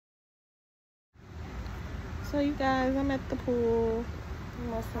So you guys, I'm at the pool in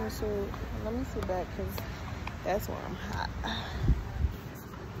my swimsuit. Let me sit back because that's where I'm hot.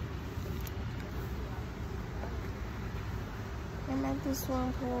 I'm at the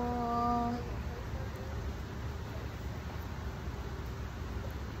swim pool.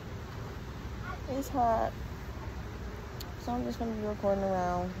 It's hot. So I'm just gonna be recording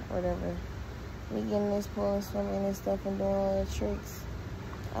around, whatever. Me getting this pool and swimming and stuff and doing all the tricks.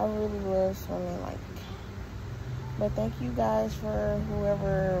 I really love swimming, like. But thank you guys for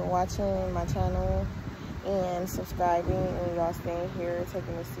whoever watching my channel and subscribing and y'all staying here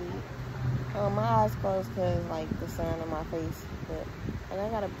taking a seat. My eyes closed because like the sun in my face, but and I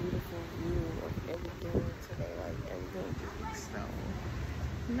got a beautiful view of everything today. Like everything is so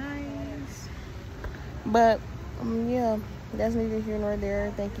nice. But yeah, that's neither here nor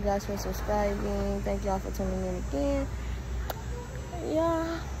there. Thank you guys for subscribing. Thank y'all for tuning in again.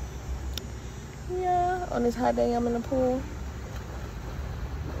 Yeah, on this hot day, I'm in the pool.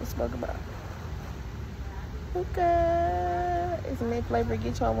 We spoke about hookah. It's a mint flavor.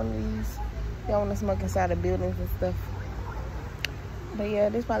 Get y'all one of these. Y'all want to smoke inside the buildings and stuff. But yeah,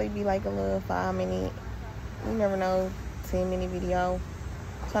 this probably be like a little 5-minute, you never know, 10-minute video.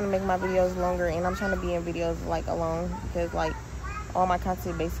 I'm trying to make my videos longer, and I'm trying to be in videos like alone because like all my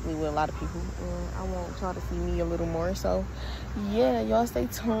content basically with a lot of people, and I want y'all to see me a little more. So yeah, y'all stay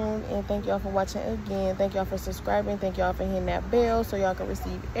tuned, and thank y'all for watching again. Thank y'all for subscribing. Thank y'all for hitting that bell so y'all can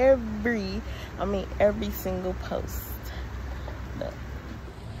receive every single post. Look.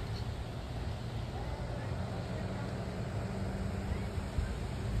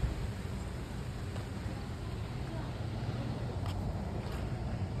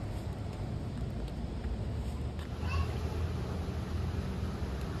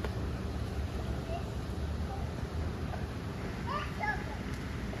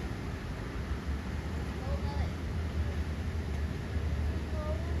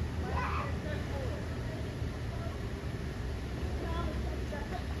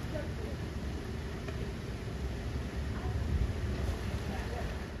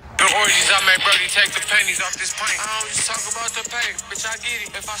 Orgies, I make Brody take the pennies off this paint. I don't just talk about the pay, bitch, I get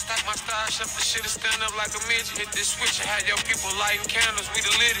it. If I stack my stash up, the shit'll stand up like a midget. Hit this switch and had your people lighting candles, we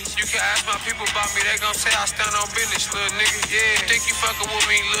the littest. You can ask my people about me, they gon' say I stand on business, little nigga, yeah. Think you fucking with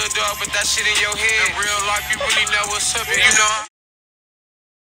me, little dog, but that shit in your head. In real life, you really know what's up, you know.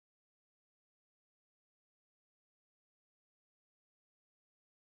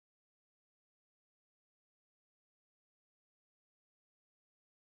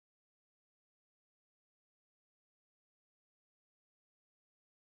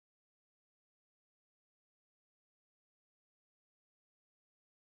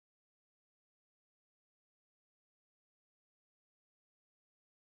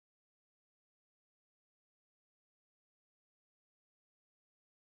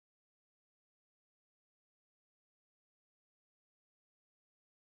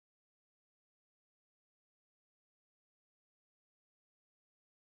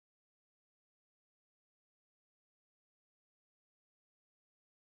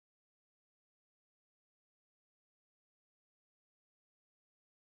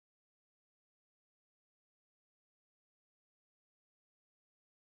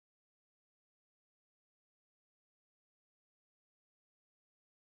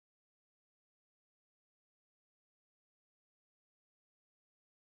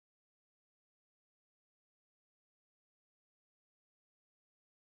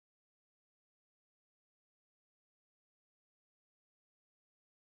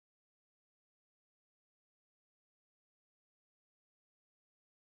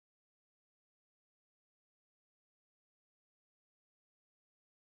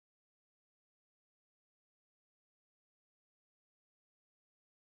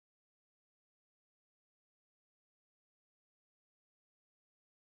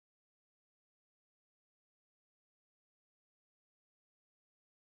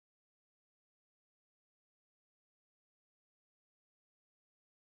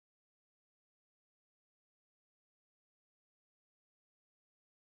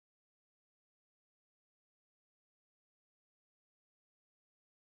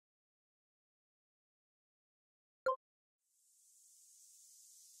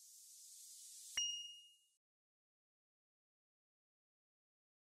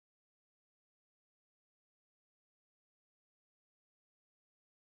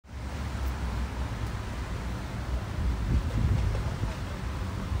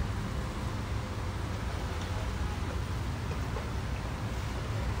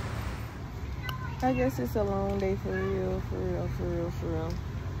 I guess it's a long day for real.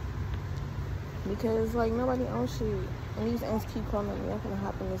 Because, like, nobody owns shit. And these ants keep calling me. I'm gonna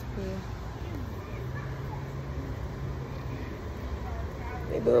hop in this pool.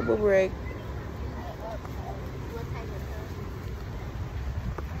 They do a boomerang.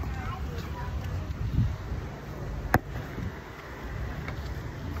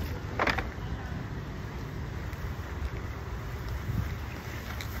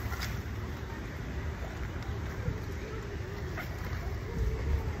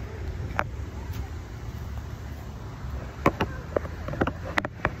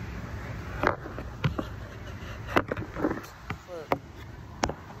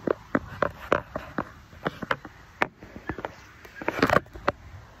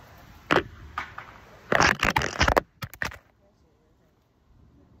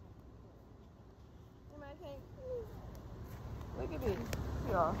 Look at this,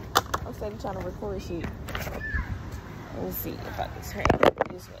 y'all. I'm steady trying to record shit. Let me see if I can turn it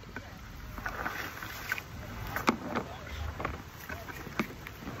this way.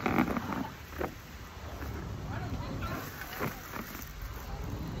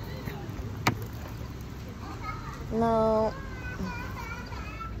 No.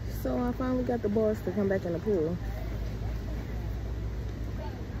 So I finally got the boss to come back in the pool.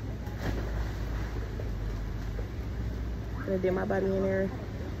 I did my body in there,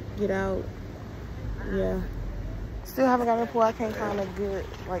 get out. Yeah. Still haven't got a pool. I can't find a good,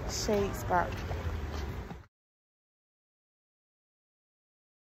 like, shade spot.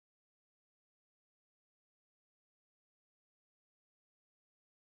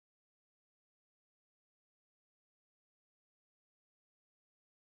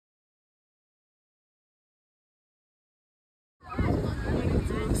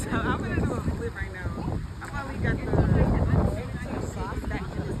 So I'm gonna do a flip right now. I probably got the sauce back in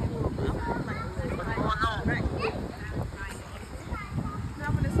this pool. I'm gonna like what's going on? Right. Now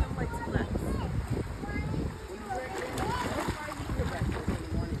I'm gonna swim like 2 laps.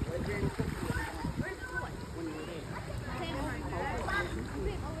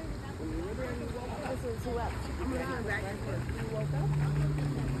 I'm gonna come back and forth. You woke up?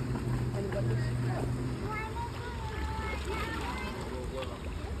 And what did she cook?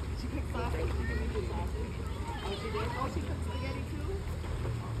 She cooked sausage. She didn't cook sausage. Oh, she did? Oh, she cooked spaghetti too?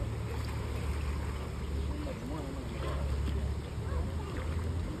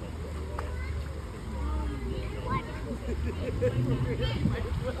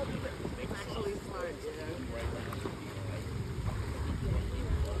 It's actually smart, yeah.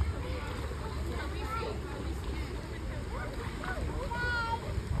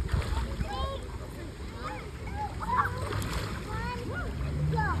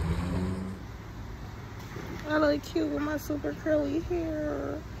 I look cute with my super curly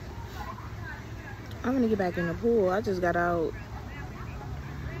hair. I'm gonna get back in the pool. I just got out.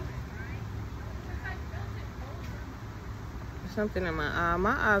 Something in my eye.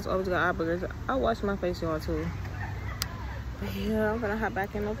 My eyes always got eye boogers. I wash my face, y'all, too. But yeah, I'm gonna hop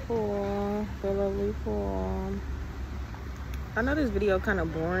back in the pool. The lovely pool. I know this video kind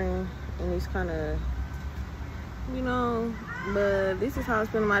of boring and it's kind of, you know, but this is how I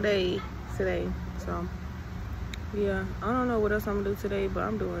spend my day today. So yeah, I don't know what else I'm gonna do today, but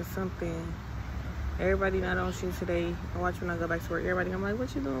I'm doing something. Everybody not on shit today. I watch when I go back to work. Everybody, I'm like,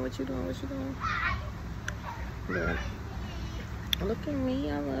 what you doing? What you doing? What you doing? But look at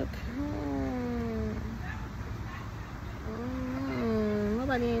me, I look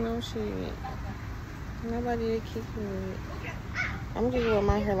nobody ain't no shit. Nobody to kick me. I'm just gonna wear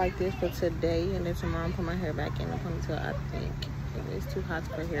my hair like this for today, and then tomorrow I'm put my hair back in the ponytail, I think. It's too hot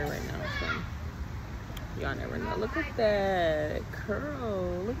for hair right now, so y'all never know. Look at that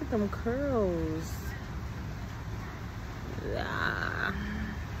curl. Look at them curls. Yeah.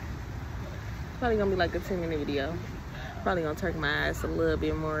 Probably gonna be like a 10-minute video. Probably gonna turk my eyes a little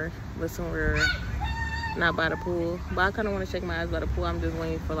bit more, but somewhere not by the pool. But I kind of want to shake my eyes by the pool. I'm just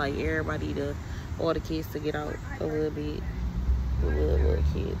waiting for like everybody to, all the kids to get out a little bit. The little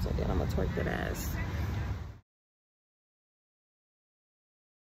kids, and then I'm gonna twerk that ass.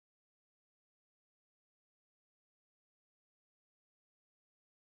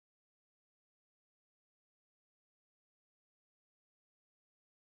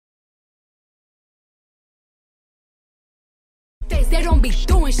 They don't be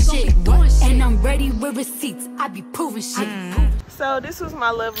doing shit, and I'm ready with receipts. I be proving shit. So this was my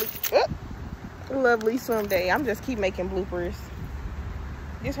lovely swim day. I'm just keep making bloopers.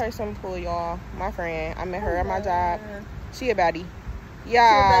 This her swimming pool, y'all. My friend, I met her at my job. She a baddie.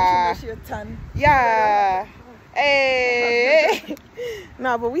 Yeah. She a ton. Yeah. Hey.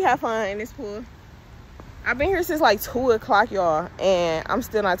 No, but we have fun in this pool. I've been here since like 2 o'clock, y'all, and I'm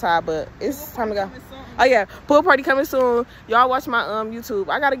still not tired, but it's time to go. Oh yeah, pool party coming soon. Y'all watch my YouTube.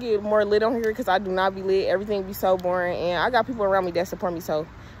 I gotta get more lit on here because I do not be lit. Everything be so boring, and I got people around me that support me, so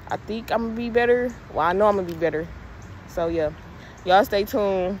I think I'm gonna be better. Well, I know I'm gonna be better. So yeah, y'all stay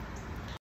tuned.